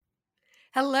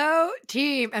Hello,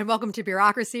 team, and welcome to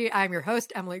Bureaucracy. I'm your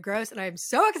host, Emily Gross, and I am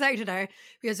so excited today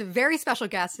because a very special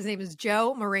guest. His name is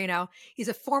Joe Moreno. He's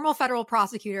a former federal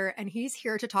prosecutor, and he's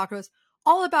here to talk to us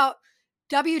all about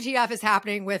WTF is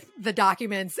happening with the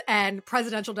documents and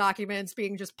presidential documents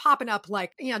being just popping up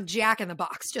like, Jack in the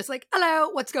Box, just like,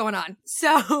 hello, what's going on?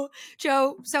 So,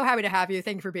 Joe, so happy to have you.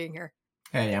 Thank you for being here.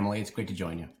 Hey, Emily, it's great to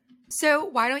join you. So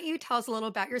why don't you tell us a little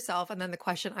about yourself? And then the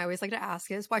question I always like to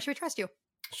ask is, why should we trust you?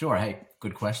 Sure. Hey,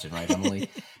 good question, right, Emily?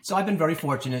 So I've been very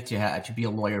fortunate to be a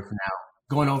lawyer for now,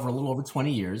 going over a little over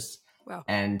 20 years. Wow.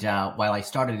 And while I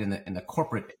started in the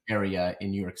corporate area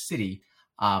in New York City,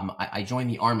 I joined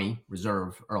the Army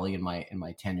Reserve early in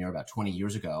my tenure about 20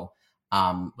 years ago.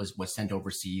 Was sent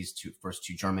overseas first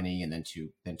to Germany and then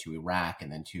to Iraq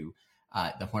and then to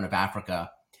the Horn of Africa.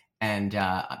 And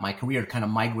my career kind of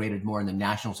migrated more in the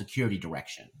national security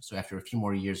direction. So after a few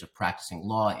more years of practicing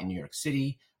law in New York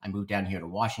City, I moved down here to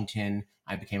Washington.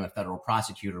 I became a federal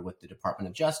prosecutor with the Department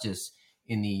of Justice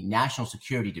in the National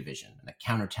Security Division, the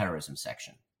counterterrorism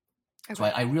section. Okay. So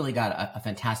I really got a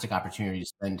fantastic opportunity to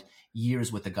spend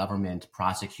years with the government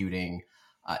prosecuting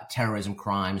terrorism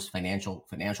crimes, financial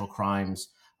crimes,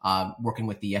 working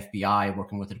with the FBI,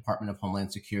 working with the Department of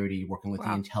Homeland Security, working with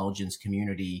the intelligence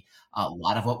community. A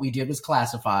lot of what we did was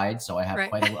classified, so I have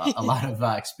quite a lot of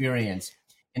experience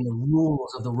in the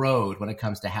rules of the road when it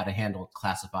comes to how to handle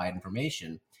classified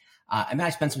information. And then I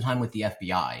spent some time with the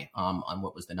FBI on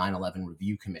what was the 9/11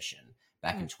 Review Commission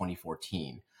back in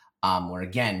 2014, where,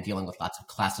 again, dealing with lots of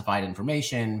classified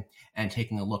information and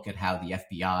taking a look at how the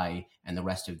FBI and the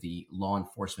rest of the law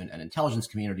enforcement and intelligence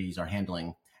communities are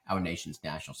handling our nation's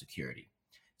national security.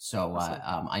 So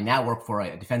I now work for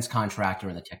a defense contractor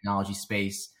in the technology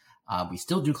space. We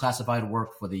still do classified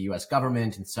work for the U.S.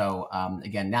 government. And so,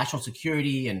 again, national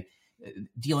security and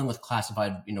dealing with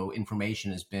classified,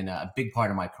 information has been a big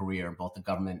part of my career in both the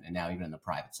government and now even in the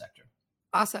private sector.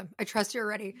 Awesome. I trust you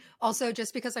already. Also,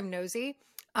 just because I'm nosy,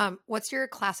 what's your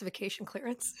classification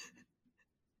clearance?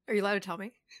 Are you allowed to tell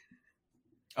me?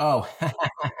 Oh,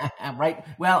 right.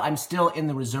 Well, I'm still in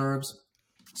the reserves,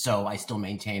 so I still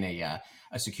maintain a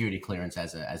security clearance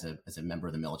as a member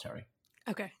of the military.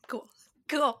 Okay, cool.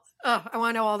 Oh, I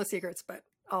want to know all the secrets, but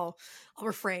I'll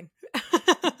refrain.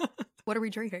 What are we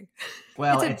drinking?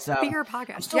 Well, it's a beer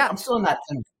podcast. I'm still in that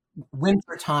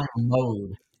wintertime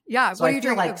mode. Yeah. So I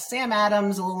feel like Sam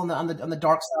Adams, a little on the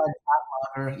dark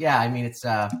side. Yeah, I mean, it's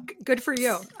good for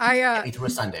you. Through a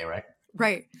Sunday, right?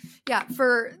 Right. Yeah.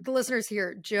 For the listeners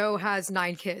here, Joe has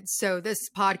 9 kids, so this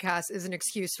podcast is an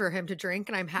excuse for him to drink,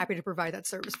 and I'm happy to provide that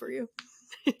service for you.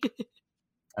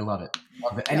 I love it.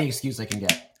 Any excuse I can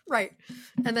get. Right.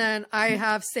 And then I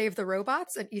have Save the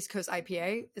Robots, an East Coast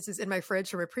IPA. This is in my fridge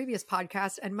from a previous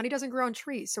podcast, and money doesn't grow on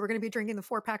trees. So we're going to be drinking the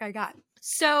 4-pack I got.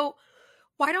 So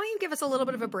why don't you give us a little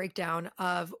bit of a breakdown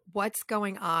of what's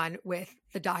going on with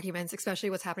the documents, especially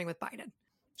what's happening with Biden?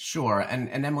 Sure. And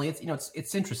Emily,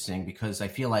 it's interesting because I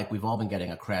feel like we've all been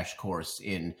getting a crash course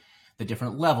in the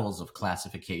different levels of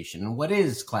classification and what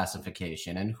is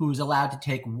classification and who's allowed to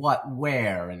take what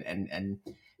where and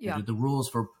the rules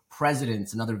for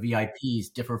presidents and other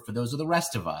VIPs differ for those of the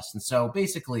rest of us. And so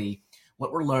basically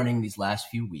what we're learning these last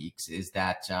few weeks is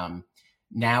that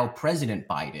now President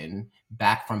Biden,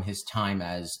 back from his time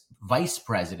as Vice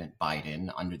President Biden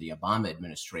under the Obama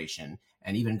administration,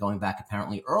 and even going back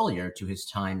apparently earlier to his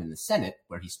time in the Senate,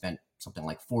 where he spent something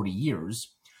like 40 years,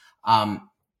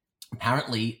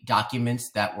 apparently documents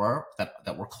that were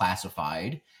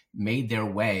classified made their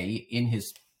way in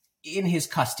his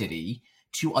custody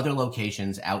to other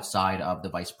locations outside of the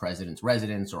vice president's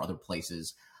residence or other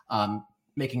places,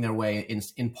 making their way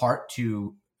in part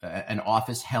to an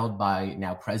office held by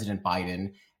now President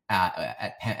Biden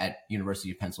at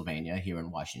University of Pennsylvania here in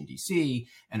Washington, D.C.,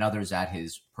 and others at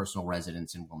his personal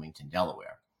residence in Wilmington,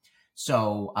 Delaware.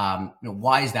 So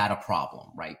why is that a problem,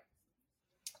 right?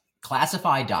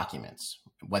 Classified documents,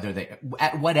 whether they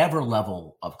at whatever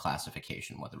level of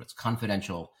classification, whether it's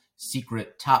confidential,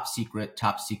 secret, top secret,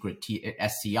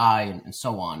 SCI, and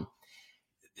so on,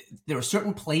 there are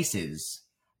certain places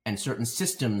and certain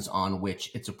systems on which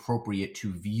it's appropriate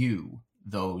to view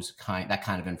that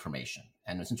kind of information.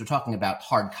 And since we're talking about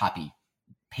hard copy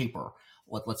paper,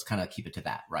 let's kind of keep it to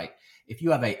that, right? If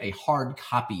you have a hard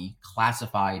copy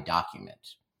classified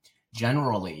document,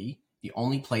 generally the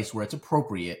only place where it's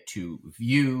appropriate to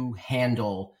view,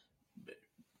 handle,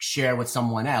 share with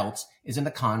someone else is in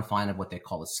the confine of what they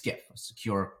call a SCIF, a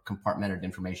secure compartmented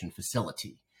information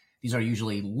facility. These are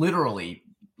usually literally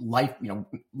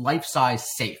life-size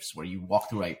safes where you walk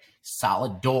through a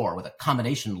solid door with a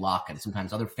combination lock and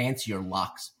sometimes other fancier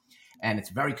locks. and it's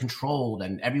very controlled,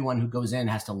 and everyone who goes in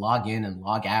has to log in and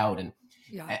log out, and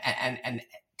Yeah. and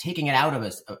taking it out of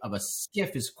a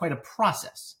SCIF is quite a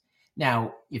process.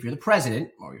 Now, if you're the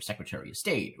president or your secretary of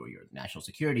state or your national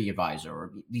security advisor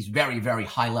or these very, very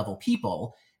high level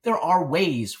people, there are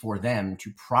ways for them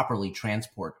to properly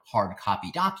transport hard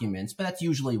copy documents, but that's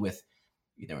usually with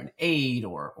either an aide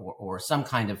or some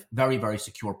kind of very, very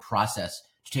secure process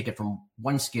to take it from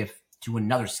one SCIF to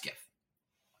another SCIF.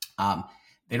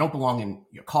 They don't belong in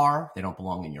your car. They don't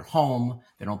belong in your home.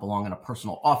 They don't belong in a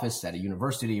personal office at a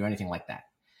university or anything like that.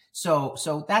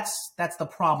 So that's the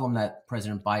problem that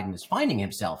President Biden is finding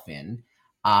himself in.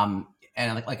 And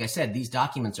like I said, these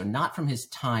documents are not from his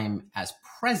time as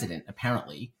president,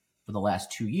 apparently, for the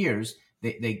last 2 years.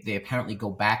 They apparently go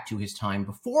back to his time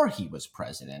before he was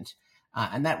president.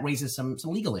 And that raises some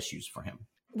legal issues for him.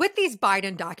 With these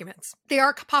Biden documents, they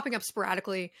are popping up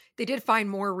sporadically. They did find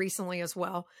more recently as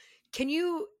well. Can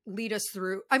you lead us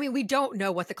through? I mean, we don't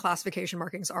know what the classification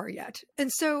markings are yet.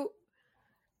 And so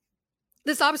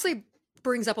this obviously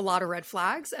brings up a lot of red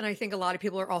flags. And I think a lot of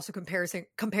people are also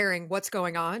comparing what's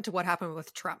going on to what happened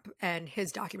with Trump and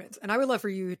his documents. And I would love for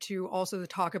you to also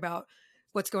talk about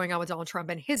what's going on with Donald Trump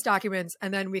and his documents.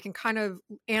 And then we can kind of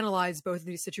analyze both of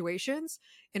these situations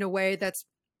in a way that's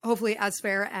hopefully as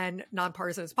fair and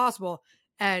nonpartisan as possible,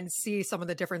 and see some of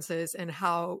the differences in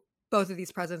how both of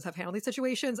these presidents have handled these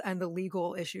situations and the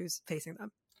legal issues facing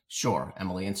them. Sure,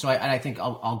 Emily. And so I think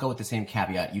I'll go with the same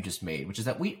caveat you just made, which is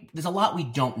that there's a lot we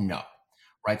don't know,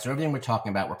 right? So everything we're talking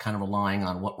about, we're kind of relying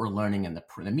on what we're learning in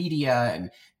the media,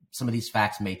 and some of these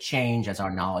facts may change as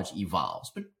our knowledge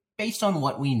evolves. But based on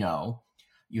what we know,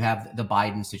 you have the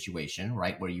Biden situation,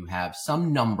 right, where you have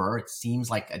some number, it seems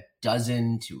like a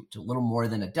dozen to a little more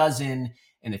than a dozen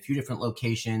in a few different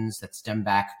locations that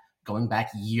going back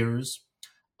years.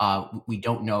 We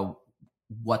don't know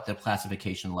what the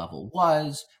classification level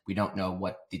was. We don't know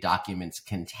what the documents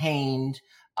contained.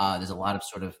 There's a lot of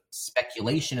sort of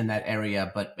speculation in that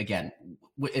area, but again,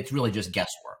 it's really just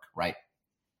guesswork, right?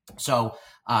 So,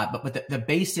 but the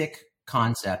basic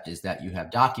concept is that you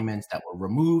have documents that were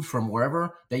removed from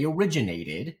wherever they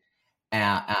originated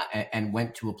and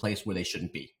went to a place where they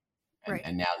shouldn't be. Right.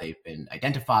 And now they've been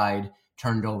identified,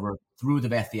 turned over through the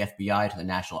FBI to the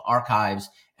National Archives,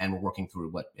 and we're working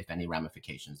through what, if any,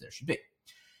 ramifications there should be.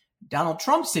 Donald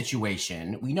Trump's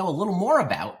situation, we know a little more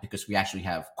about because we actually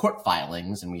have court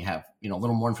filings and we have, a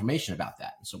little more information about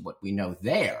that. And so what we know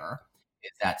there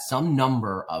is that some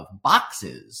number of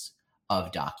boxes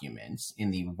of documents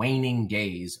in the waning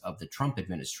days of the Trump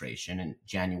administration in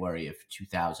January of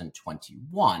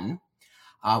 2021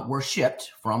 were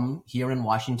shipped from here in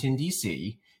Washington,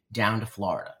 D.C. down to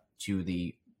Florida to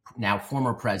the now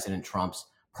former President Trump's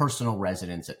personal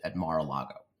residence at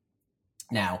Mar-a-Lago.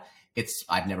 Now,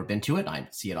 I've never been to it. I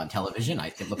see it on television.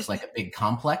 It looks like a big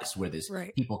complex where there's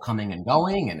Right. people coming and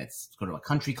going, and it's sort of a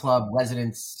country club,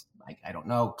 residence, I don't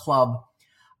know, club.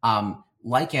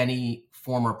 Like any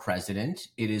former president,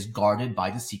 it is guarded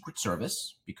by the Secret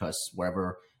Service because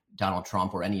wherever Donald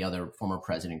Trump or any other former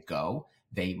president go,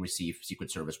 they receive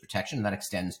Secret Service protection, and that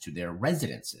extends to their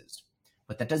residences.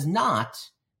 But that does not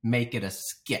make it a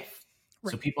SCIF.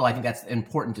 Right. So people, I think that's an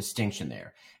important distinction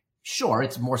there. Sure,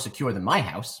 it's more secure than my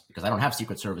house because I don't have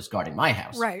Secret Service guarding my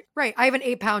house. Right. I have an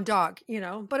 8-pound dog,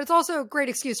 but it's also a great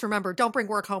excuse to remember, don't bring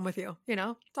work home with you, it's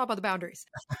all about the boundaries.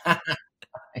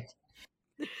 Right.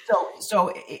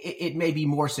 So it may be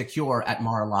more secure at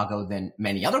Mar-a-Lago than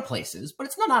many other places, but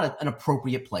it's not an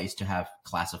appropriate place to have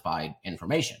classified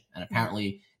information. And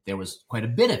apparently there was quite a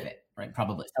bit of it, right?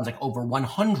 Probably it sounds like over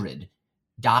 100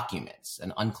 documents,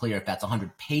 and unclear if that's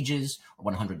 100 pages or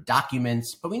 100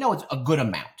 documents, but we know it's a good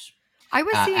amount. I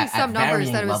was seeing some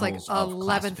numbers that it was like levels of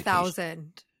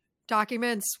 11,000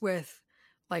 documents with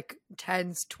like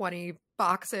 10s, 20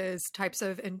 boxes types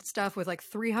of and stuff with like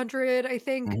 300, I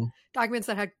think, documents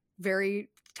that had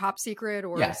very top secret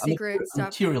or secret stuff.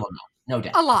 Material amount, no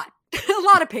doubt. A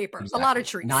lot of paper, Exactly. a lot of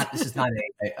trees. This is not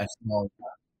a small,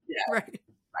 Right.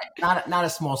 Not a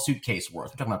small suitcase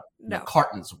worth. We're talking about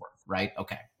cartons worth, right?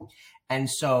 Okay. And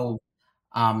so,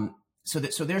 so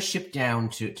they're shipped down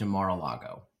to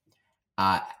Mar-a-Lago.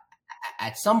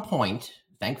 At some point,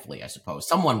 thankfully, I suppose,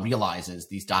 someone realizes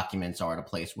these documents are at a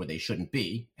place where they shouldn't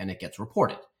be, and it gets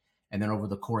reported. And then over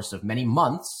the course of many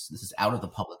months, this is out of the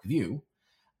public view,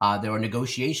 there are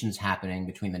negotiations happening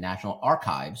between the National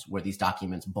Archives, where these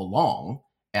documents belong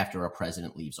after a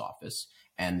president leaves office,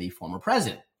 and the former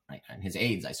president, right, and his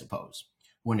aides, I suppose,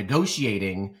 who are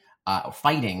negotiating,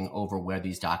 fighting over where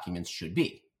these documents should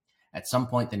be. At some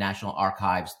point, the National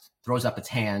Archives throws up its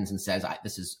hands and says,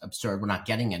 this is absurd, we're not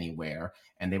getting anywhere.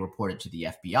 And they report it to the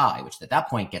FBI, which at that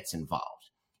point gets involved.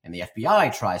 And the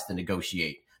FBI tries to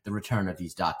negotiate the return of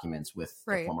these documents with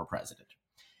the former president.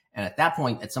 And at that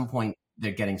point, at some point,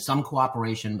 they're getting some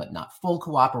cooperation, but not full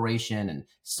cooperation. And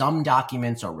some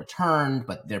documents are returned,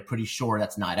 but they're pretty sure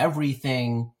that's not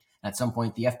everything. At some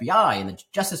point, the FBI and the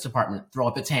Justice Department throw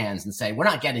up its hands and say, we're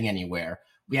not getting anywhere.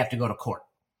 We have to go to court.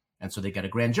 And so they get a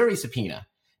grand jury subpoena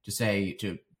to say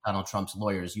to Donald Trump's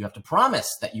lawyers, you have to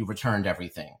promise that you returned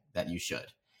everything that you should.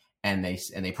 And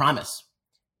they promise.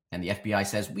 And the FBI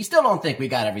says, we still don't think we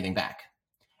got everything back.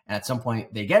 And at some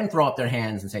point, they again throw up their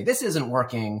hands and say, this isn't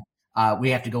working.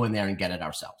 We have to go in there and get it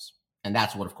ourselves. And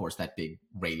that's what, of course, that big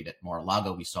raid at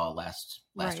Mar-a-Lago we saw last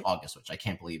August, which I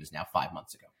can't believe is now 5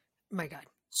 months ago. My God.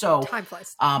 So time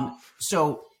flies.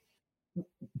 So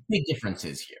big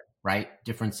differences here, right?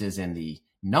 Differences in the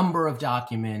number of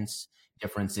documents,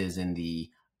 differences in the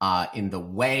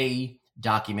way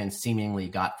documents seemingly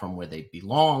got from where they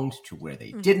belonged to where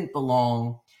they didn't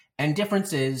belong, and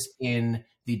differences in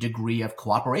the degree of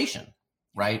cooperation,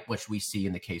 right? Which we see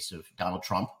in the case of Donald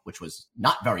Trump, which was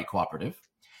not very cooperative,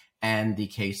 and the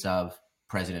case of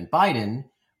President Biden,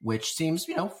 which seems,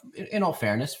 in all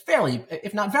fairness, fairly,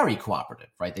 if not very cooperative,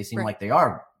 right? They seem like they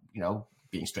are,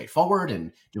 being straightforward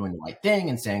and doing the right thing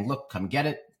and saying, look, come get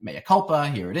it, mea culpa,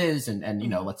 here it is, and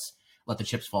let's let the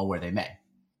chips fall where they may.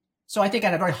 So I think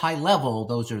at a very high level,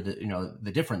 those are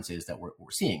the differences that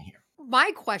we're seeing here.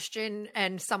 My question,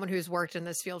 and someone who's worked in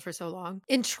this field for so long,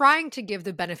 in trying to give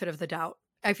the benefit of the doubt,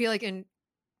 I feel like in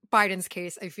Biden's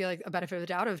case, I feel like a benefit of the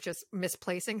doubt of just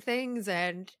misplacing things.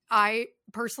 And I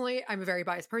personally, I'm a very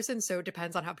biased person, so it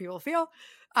depends on how people feel.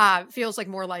 Feels like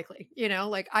more likely,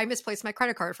 like I misplaced my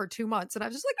credit card for 2 months and I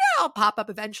was just like, yeah, I'll pop up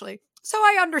eventually. So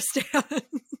I understand,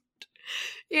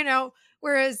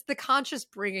 whereas the conscious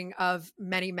bringing of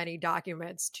many, many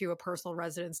documents to a personal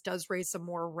residence does raise some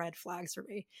more red flags for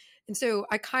me. And so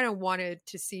I kind of wanted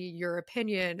to see your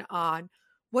opinion on,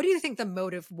 what do you think the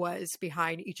motive was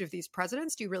behind each of these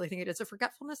presidents? Do you really think it is a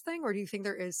forgetfulness thing, or do you think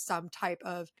there is some type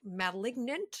of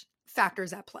malignant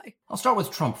factors at play? I'll start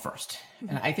with Trump first.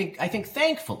 And I think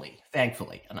thankfully,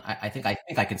 and I think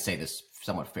I can say this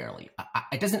somewhat fairly,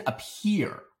 it doesn't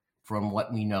appear from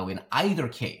what we know in either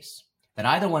case that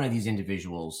either one of these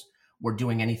individuals were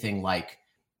doing anything like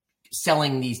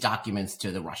selling these documents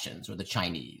to the Russians or the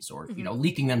Chinese or,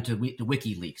 leaking them to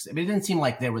WikiLeaks. I mean, it didn't seem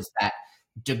like there was that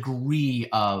degree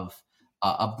of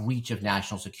a breach of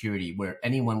national security where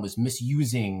anyone was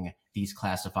misusing these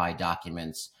classified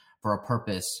documents for a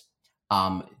purpose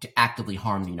to actively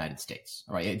harm the United States.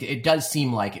 All right, it does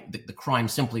seem like the crime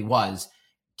simply was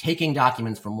taking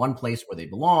documents from one place where they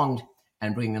belonged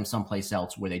and bringing them someplace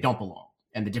else where they don't belong.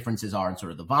 And the differences are in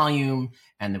sort of the volume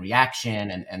and the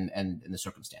reaction and the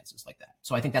circumstances like that.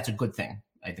 So I think that's a good thing,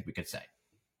 I think we could say.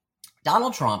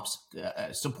 Donald Trump's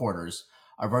supporters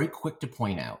are very quick to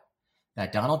point out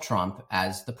that Donald Trump,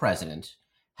 as the president,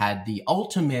 had the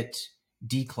ultimate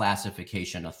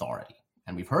declassification authority.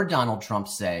 And we've heard Donald Trump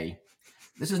say,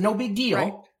 this is no big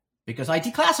deal because I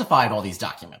declassified all these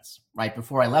documents right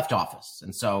before I left office.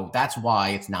 And so that's why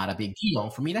it's not a big deal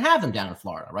for me to have them down in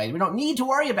Florida, right? We don't need to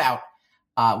worry about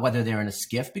whether they're in a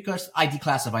SCIF because I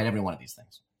declassified every one of these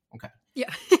things. Okay.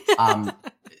 Yeah.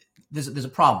 There's a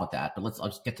problem with that, but I'll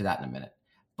just get to that in a minute.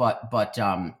 But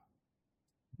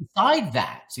beside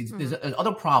that, see, there's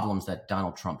other problems that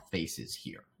Donald Trump faces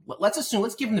here.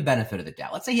 Let's give him the benefit of the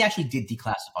doubt. Let's say he actually did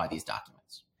declassify these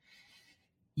documents.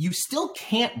 You still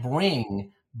can't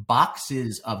bring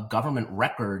boxes of government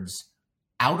records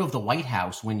out of the White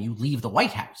House when you leave the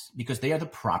White House because they are the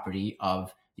property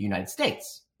of the United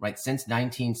States, right? Since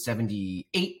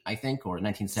 1978, I think, or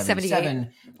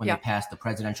 1977, when they passed the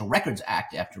Presidential Records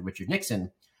Act after Richard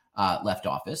Nixon left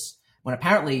office, when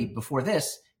apparently before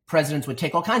this, presidents would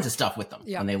take all kinds of stuff with them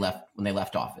when they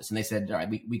left office, and they said, "All right,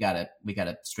 we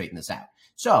gotta straighten this out."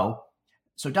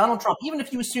 So Donald Trump, even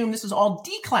if you assume this is all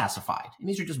declassified, and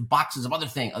these are just boxes of other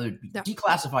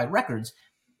declassified records,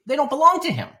 they don't belong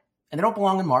to him, and they don't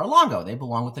belong in Mar-a-Lago. They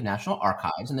belong with the National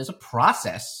Archives, and there's a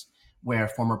process where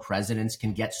former presidents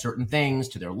can get certain things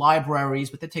to their libraries,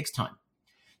 but that takes time.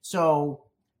 So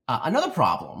another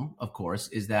problem, of course,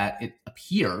 is that it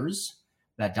appears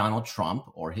that Donald Trump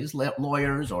or his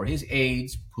lawyers or his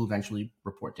aides, who eventually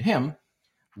report to him,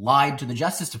 lied to the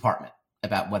Justice Department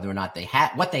about whether or not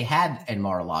what they had in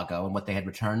Mar-a-Lago and what they had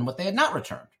returned and what they had not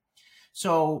returned.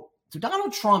 So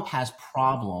Donald Trump has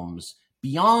problems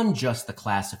beyond just the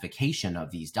classification of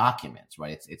these documents,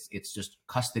 right? It's just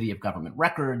custody of government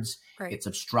records. Right. It's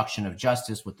obstruction of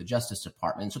justice with the Justice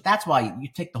Department. So that's why you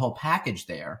take the whole package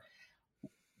there.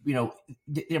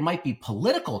 there might be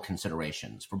political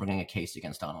considerations for bringing a case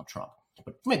against Donald Trump.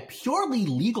 But from a purely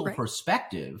legal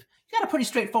perspective, you got a pretty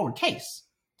straightforward case.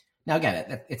 Now,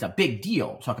 again, it's a big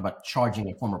deal to talk about charging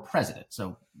a former president.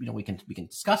 So, we can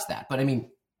discuss that. But I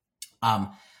mean,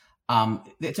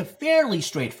 it's a fairly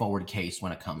straightforward case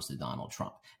when it comes to Donald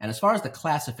Trump. And as far as the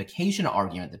classification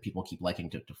argument that people keep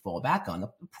liking to fall back on, the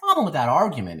problem with that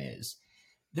argument is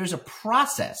there's a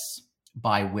process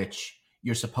by which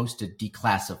you're supposed to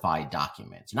declassify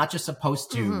documents. You're not just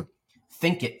supposed to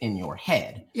think it in your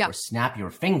head or snap your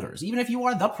fingers, even if you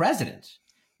are the president.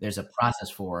 There's a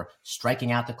process for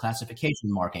striking out the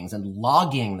classification markings and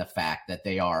logging the fact that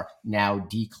they are now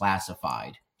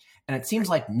declassified. And it seems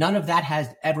like none of that has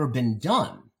ever been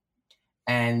done.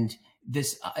 And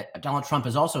this Donald Trump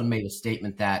has also made a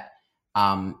statement that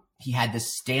he had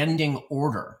this standing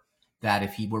order that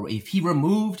if he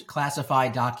removed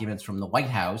classified documents from the White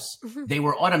House, they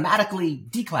were automatically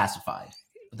declassified.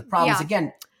 But the problem is,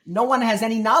 again, no one has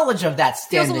any knowledge of that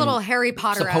standing. Feels a little Harry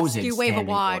Potter-esque. You wave a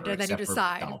wand order, and then you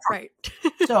decide. Right.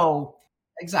 So,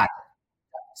 exactly.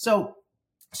 So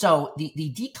the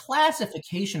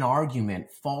declassification argument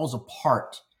falls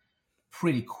apart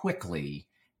pretty quickly.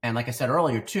 And like I said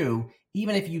earlier, too,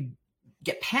 even if you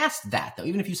get past that, though,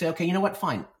 even if you say, okay, you know what,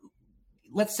 fine.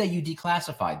 Let's say you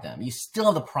declassified them. You still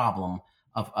have the problem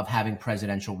of having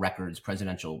presidential records,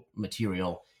 presidential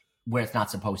material where it's not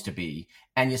supposed to be.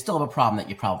 And you still have a problem that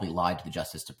you probably lied to the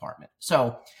Justice Department.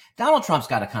 So Donald Trump's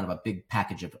got a kind of a big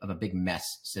package of a big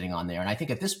mess sitting on there. And I think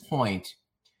at this point,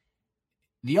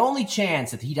 the only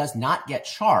chance that he does not get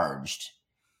charged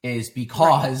is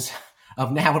because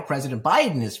of now what President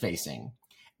Biden is facing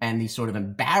and the sort of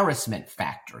embarrassment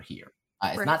factor here.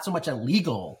 It's not so much a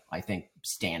legal, I think,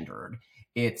 standard.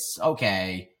 It's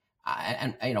okay.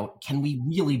 And can we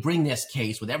really bring this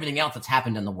case with everything else that's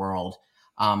happened in the world?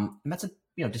 And that's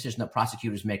a decision that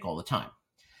prosecutors make all the time.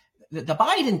 The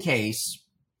Biden case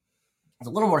is a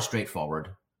little more straightforward.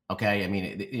 Okay, I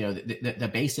mean, the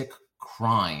basic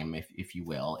crime, if you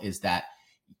will, is that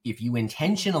if you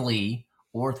intentionally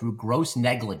or through gross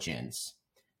negligence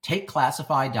take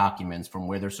classified documents from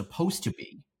where they're supposed to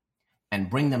be and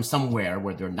bring them somewhere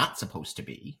where they're not supposed to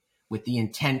be with the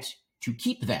intent to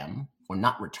keep them or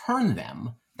not return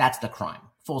them, that's the crime.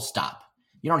 Full stop.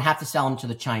 You don't have to sell them to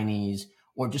the Chinese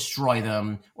or destroy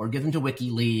them or give them to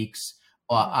WikiLeaks.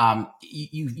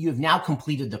 You have now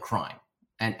completed the crime.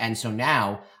 And so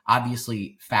now,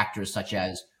 obviously, factors such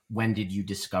as when did you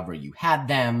discover you had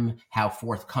them? How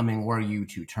forthcoming were you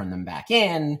to turn them back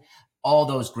in? All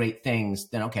those great things,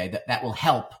 then, okay, that will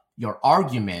help your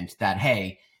argument that,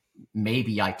 hey,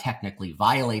 maybe I technically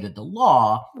violated the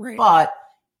law, but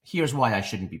here's why I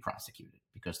shouldn't be prosecuted,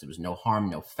 because there was no harm,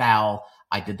 no foul.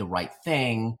 I did the right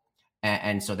thing.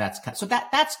 And so that's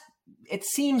it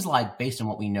seems like, based on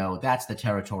what we know, that's the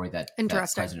territory that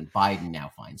President Biden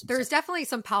now finds himself. There's definitely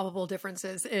some palpable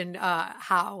differences in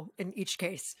how in each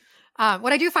case.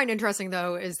 What I do find interesting,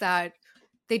 though, is that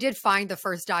they did find the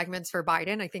first documents for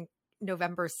Biden, I think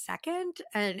November 2nd,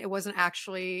 and it wasn't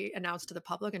actually announced to the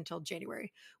public until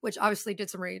January, which obviously did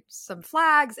some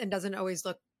flags and doesn't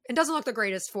look the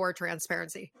greatest for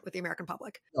transparency with the American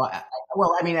public.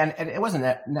 Well, I mean, and it wasn't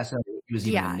that necessarily it was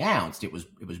even announced. It was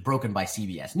broken by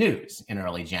CBS News in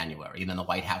early January. And then the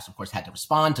White House, of course, had to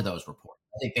respond to those reports.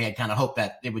 I think they had kind of hoped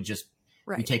that it would just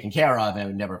be taken care of and it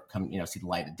would never come, see the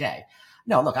light of day.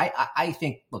 No, look, I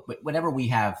think, whenever we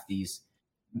have these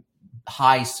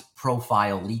high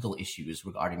profile legal issues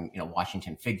regarding,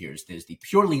 Washington figures, there's the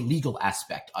purely legal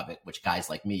aspect of it, which guys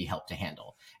like me help to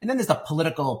handle. And then there's the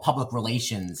political public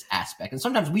relations aspect. And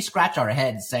sometimes we scratch our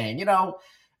heads saying,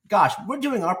 gosh, we're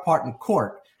doing our part in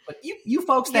court, but you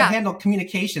folks that handle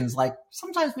communications, like,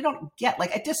 sometimes we don't get,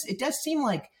 like, it does seem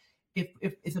like if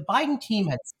the Biden team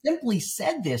had simply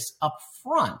said this up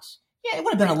front, it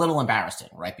would have been a little embarrassing,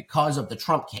 right? Because of the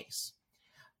Trump case.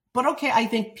 But okay, I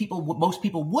think most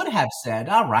people would have said,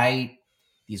 all right,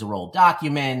 these are old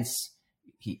documents.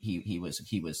 He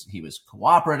was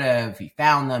cooperative. He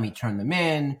found them. He turned them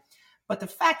in. But the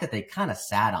fact that they kind of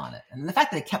sat on it, and the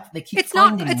fact that they keep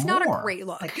finding more, it's not a great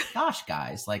look. Like, gosh,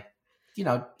 guys, like,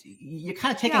 you're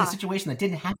kind of taking a situation that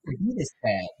didn't have to be this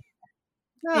bad.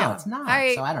 No, it's not.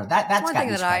 So I don't know. That's one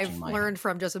thing that I've learned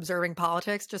from just observing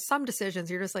politics. Just some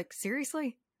decisions, you're just like,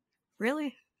 seriously,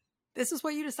 really? This is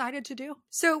what you decided to do?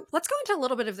 So let's go into a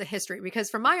little bit of the history, because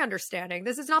from my understanding,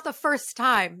 this is not the first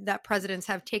time that presidents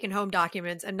have taken home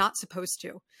documents and not supposed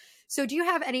to. So do you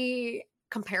have any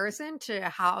comparison to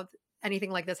how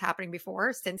anything like this happening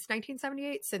before, since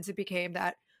 1978, since it became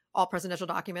that all presidential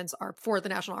documents are for the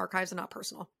National Archives and not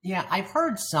personal? Yeah, I've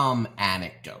heard some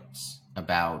anecdotes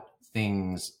about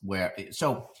things where,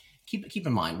 so keep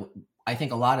in mind, I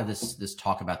think a lot of this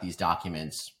talk about these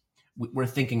documents, we're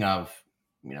thinking of,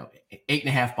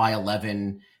 8.5 by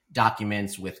 11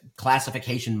 documents with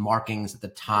classification markings at the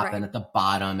top Right. and at the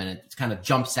bottom, and it kind of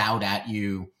jumps out at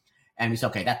you. And we say,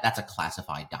 okay, that's a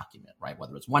classified document, right?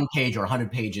 Whether it's 1 page or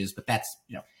 100 pages, but that's,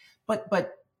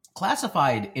 but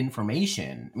classified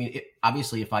information, I mean,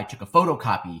 obviously, if I took a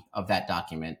photocopy of that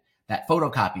document, that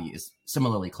photocopy is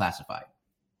similarly classified.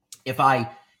 If I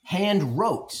hand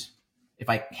wrote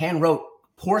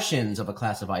portions of a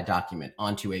classified document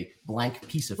onto a blank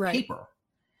piece of Right. paper,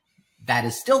 that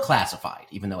is still classified,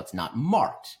 even though it's not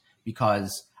marked,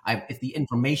 because it's the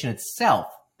information itself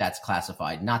that's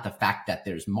classified, not the fact that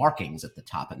there's markings at the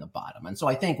top and the bottom. And so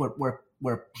I think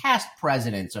we're past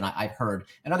presidents, and I've heard,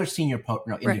 and other senior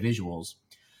individuals,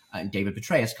 and David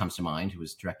Petraeus comes to mind, who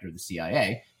was director of the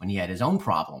CIA when he had his own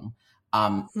problem.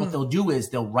 What they'll do is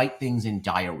they'll write things in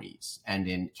diaries and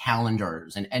in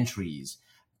calendars and entries,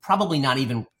 probably not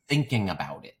even thinking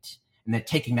about it, and they're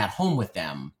taking that home with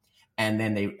them. And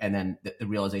then the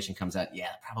realization comes out,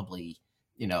 yeah, probably,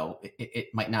 it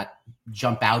might not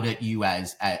jump out at you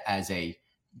as a,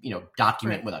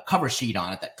 document Right. with a cover sheet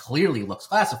on it that clearly looks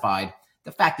classified.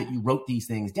 The fact that you wrote these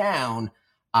things down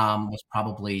was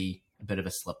probably a bit of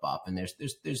a slip up. And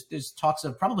there's talks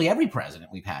of probably every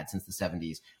president we've had since the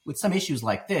 70s with some issues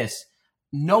like this.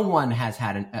 No one has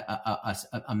had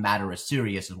a matter as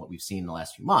serious as what we've seen in the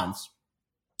last few months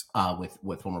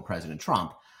with former President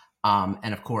Trump.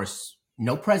 And of course,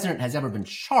 no president has ever been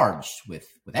charged with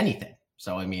anything.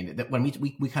 So, I mean, when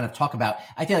we kind of talk about,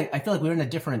 I feel like we're in a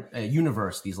different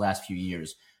universe these last few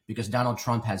years, because Donald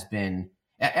Trump has been,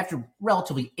 after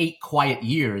relatively 8 quiet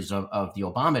years of the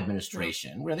Obama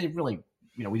administration, where they really,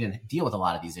 we didn't deal with a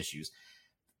lot of these issues.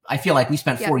 I feel like we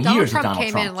spent 4 years with Donald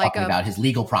Trump talking about his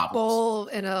legal problems. Bull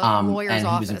in a lawyer's and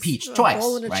office. He was impeached twice,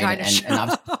 Bull in a right? China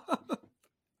shop.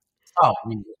 I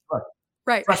mean, look,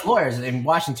 right. fresh lawyers in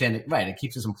Washington, right? It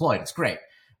keeps us employed. It's great.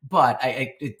 But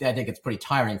I think it's pretty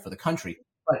tiring for the country.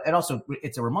 But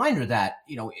it's a reminder that,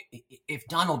 if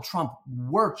Donald Trump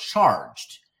were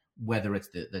charged, whether it's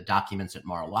the documents at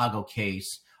Mar-a-Lago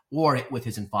case or with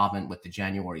his involvement with the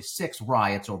January 6th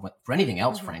riots or for anything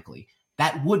else, frankly,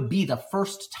 that would be the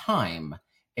first time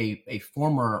a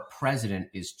former president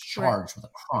is charged with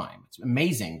a crime. It's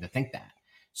amazing to think that.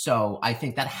 So I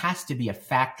think that has to be a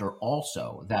factor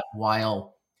also, that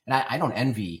while, and I don't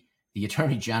envy the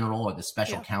attorney general or the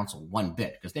special counsel one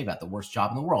bit, because they've got the worst job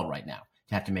in the world right now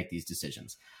to have to make these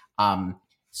decisions.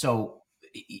 So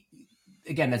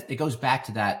again, it goes back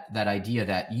to that idea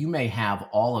that you may have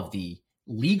all of the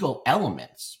legal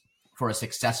elements for a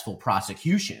successful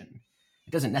prosecution.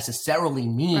 It doesn't necessarily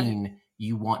mean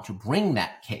you want to bring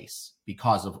that case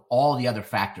because of all the other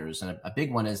factors. And a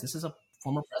big one is, this is a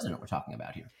former president we're talking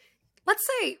about here. Let's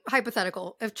say,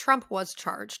 hypothetical, if Trump was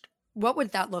charged, what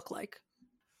would that look like?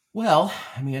 Well,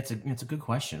 I mean, it's a good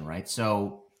question, right?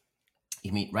 So,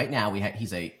 I mean, right now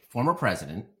he's a former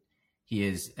president. He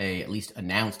is a at least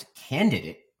announced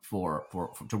candidate for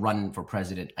to run for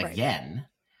president again,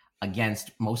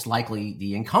 against most likely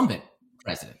the incumbent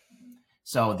president.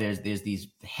 So there's these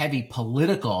heavy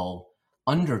political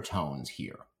undertones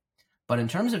here. But in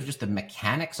terms of just the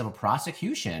mechanics of a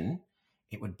prosecution,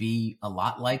 it would be a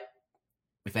lot like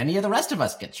if any of the rest of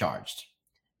us get charged.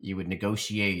 You would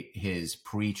negotiate his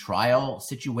pre-trial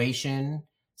situation.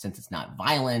 Since it's not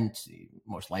violent,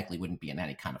 most likely wouldn't be in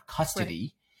any kind of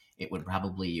custody. It would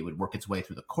work its way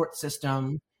through the court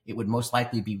system. It would most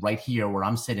likely be right here where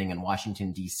I'm sitting in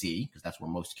Washington, D.C., because that's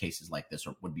where most cases like this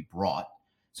would be brought.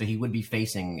 So he would be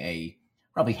facing a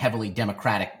probably heavily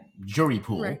Democratic jury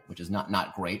pool, which is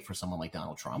not great for someone like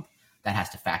Donald Trump. That has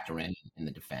to factor in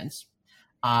the defense.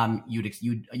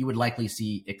 You would likely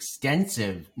see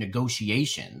extensive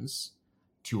negotiations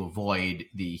to avoid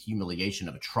the humiliation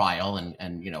of a trial and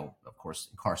of course,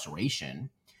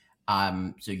 incarceration.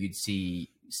 So you'd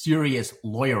see serious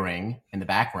lawyering in the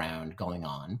background going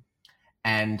on,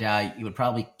 and you would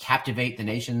probably captivate the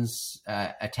nation's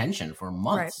attention for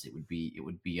months. It would be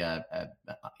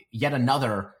yet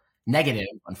another negative,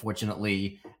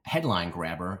 unfortunately, headline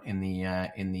grabber in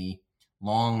the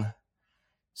long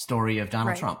story of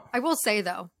Donald Trump. I will say,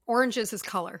 though, orange is his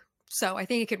color, so I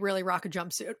think he could really rock a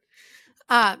jumpsuit.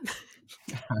 But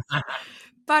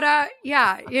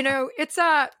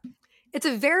it's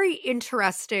a very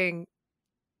interesting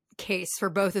case for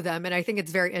both of them, and I think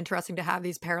it's very interesting to have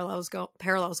these parallels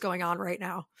going on right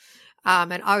now.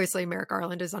 And obviously, Merrick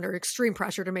Garland is under extreme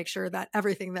pressure to make sure that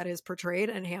everything that is portrayed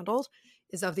and handled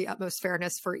is of the utmost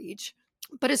fairness for each.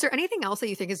 But is there anything else that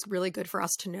you think is really good for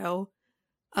us to know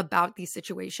about these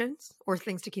situations or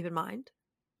things to keep in mind?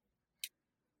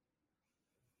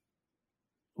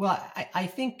 Well, I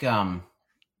think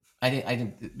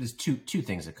there's two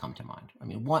things that come to mind. I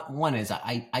mean, one is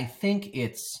I think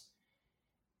it's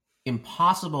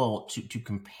impossible to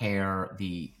compare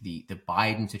the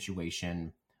Biden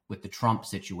situation with the Trump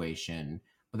situation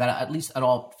without at least at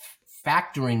all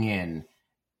factoring in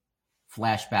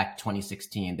flashback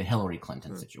 2016, the Hillary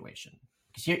Clinton situation.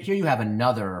 Because here you have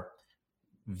another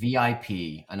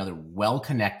VIP, another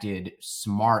well-connected,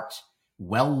 smart,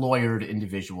 well-lawyered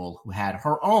individual who had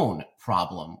her own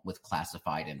problem with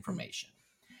classified information.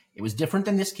 It was different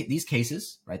than these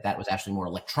cases, right? That was actually more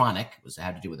electronic. It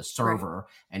had to do with a server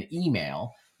and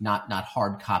email, not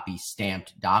hard copy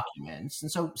stamped documents.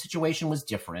 And so the situation was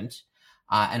different.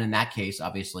 And in that case,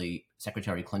 obviously,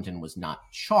 Secretary Clinton was not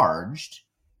charged,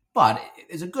 but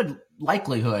there's a good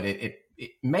likelihood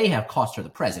it may have cost her the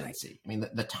presidency. I mean,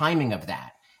 the timing of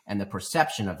that and the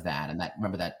perception of that, and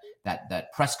remember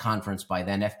that press conference by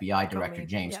then FBI Director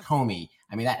James Comey.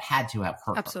 I mean, that had to have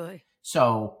hurt Absolutely. her.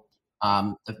 So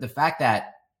the fact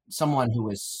that someone who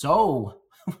is so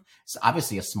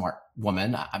obviously a smart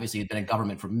woman, obviously had been in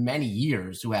government for many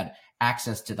years, who had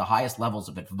access to the highest levels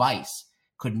of advice,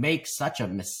 could make such a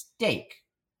mistake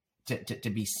to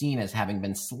be seen as having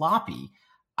been sloppy,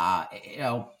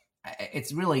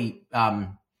 it's really,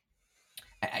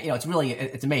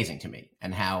 it's amazing to me,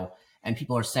 and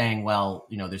people are saying, well,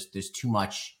 there's too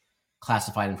much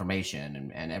classified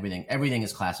information and everything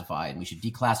is classified and we should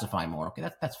declassify more. Okay,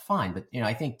 that's fine, but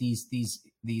I think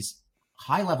these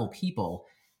high level people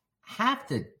have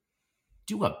to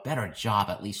do a better job,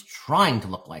 at least trying to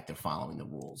look like they're following the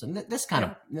rules. And this kind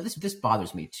of this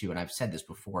bothers me too. And I've said this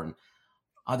before in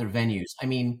other venues. I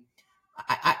mean,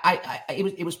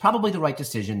 it was probably the right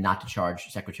decision not to charge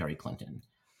Secretary Clinton.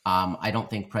 I don't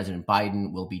think President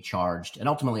Biden will be charged. And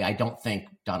ultimately, I don't think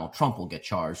Donald Trump will get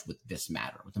charged with this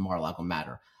matter, with the Mar-a-Lago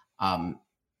matter.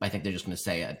 I think they're just going to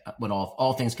say, when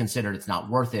all things considered, it's not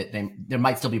worth it. There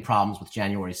might still be problems with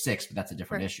January 6th, but that's a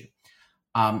different issue.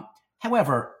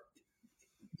 However,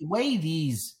 the way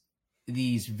these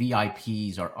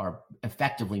VIPs are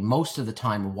effectively most of the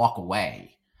time walk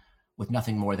away with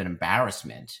nothing more than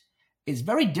embarrassment is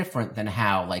very different than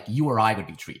how like you or I would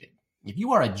be treated. If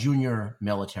you are a junior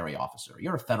military officer,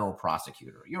 you're a federal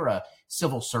prosecutor, you're a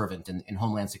civil servant in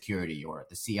Homeland Security or at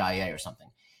the CIA or something.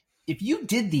 If you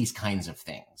did these kinds of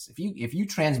things, if you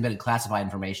transmitted classified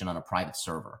information on a private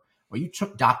server, or you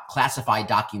took classified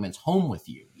documents home with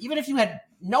you, even if you had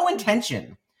no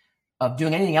intention of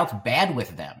doing anything else bad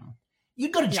with them,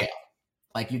 you'd go to jail.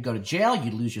 Like you'd go to jail,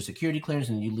 you'd lose your security clearance,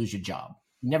 and you'd lose your job.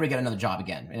 You'd never get another job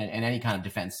again in any kind of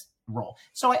defense role.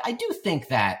 So I do think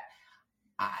that,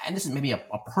 and this is maybe a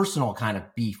personal kind of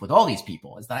beef with all these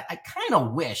people, is that I kind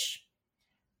of wish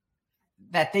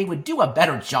that they would do a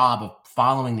better job of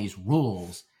following these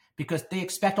rules, because they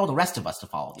expect all the rest of us to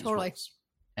follow these rules.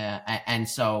 And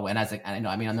as I know,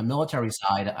 I mean, on the military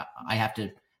side, I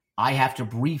have to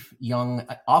brief young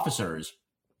officers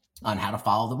on how to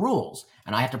follow the rules,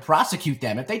 and I have to prosecute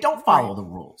them if they don't follow the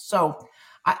rules. So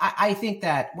I think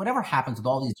that whatever happens with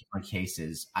all these different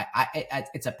cases,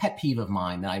 it's a pet peeve of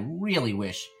mine that I really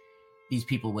wish these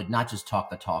people would not just talk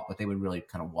the talk, but they would really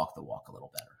kind of walk the walk a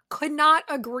little better. Could not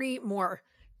agree more.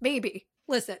 Maybe.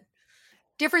 Listen,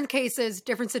 different cases,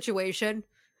 different situation.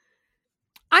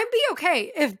 I'd be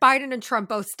okay if Biden and Trump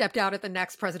both stepped out at the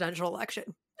next presidential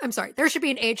election. I'm sorry. There should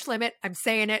be an age limit. I'm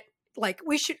saying it. Like,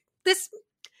 if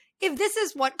this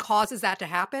is what causes that to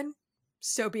happen,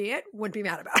 so be it. Wouldn't be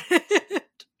mad about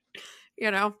it.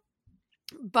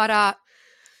 But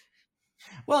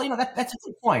well, that's a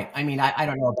good point. I mean, I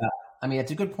don't know about,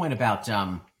 it's a good point about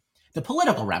the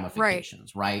political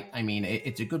ramifications, right? I mean,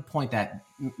 it's a good point that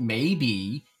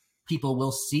maybe people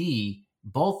will see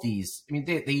both these. I mean,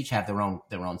 they each have their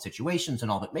own situations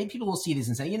and all, but maybe people will see these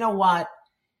and say, you know what?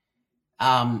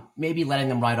 Maybe letting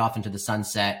them ride off into the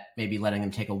sunset, maybe letting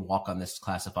them take a walk on this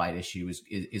classified issue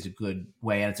is a good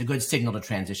way, and it's a good signal to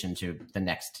transition to the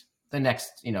next the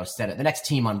next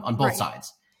team on both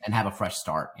sides and have a fresh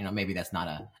start. Maybe that's not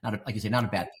a like you say, not a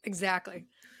bad thing. Exactly.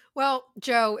 Well,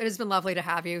 Joe, it has been lovely to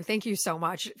have you. Thank you so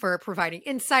much for providing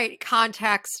insight,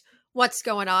 context, what's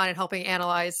going on, and helping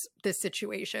analyze this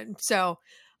situation. So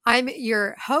I'm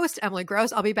your host, Emily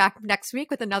Gross. I'll be back next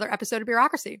week with another episode of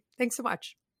Bureaucracy. Thanks so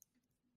much.